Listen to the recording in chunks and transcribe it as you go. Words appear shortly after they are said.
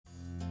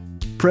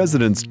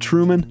Presidents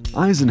Truman,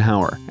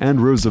 Eisenhower,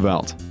 and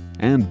Roosevelt,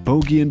 and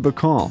Bogey and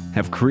Bacall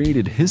have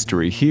created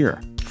history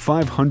here.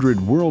 500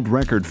 world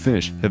record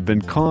fish have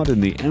been caught in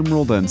the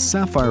emerald and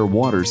sapphire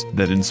waters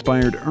that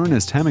inspired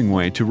Ernest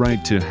Hemingway to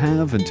write To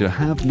Have and To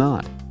Have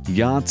Not.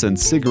 Yachts and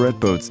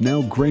cigarette boats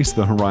now grace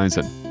the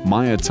horizon.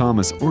 Maya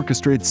Thomas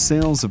orchestrates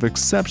sales of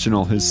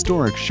exceptional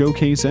historic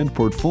showcase and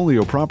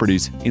portfolio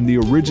properties in the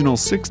original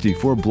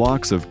 64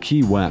 blocks of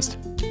Key West.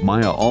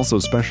 Maya also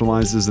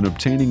specializes in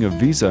obtaining a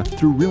visa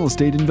through real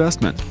estate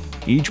investment.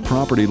 Each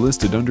property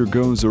listed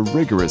undergoes a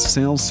rigorous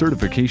sales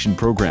certification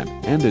program,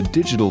 and a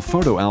digital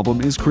photo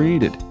album is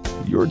created.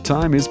 Your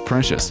time is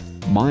precious.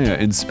 Maya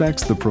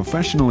inspects the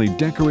professionally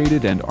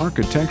decorated and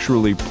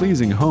architecturally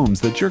pleasing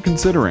homes that you're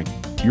considering.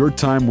 Your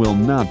time will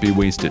not be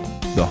wasted.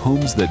 The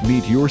homes that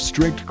meet your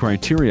strict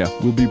criteria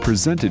will be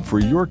presented for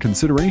your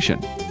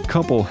consideration.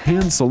 Couple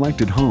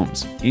hand-selected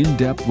homes,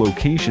 in-depth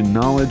location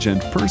knowledge,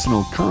 and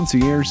personal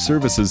concierge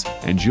services,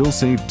 and you'll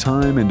save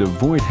time and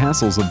avoid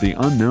hassles of the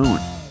unknown.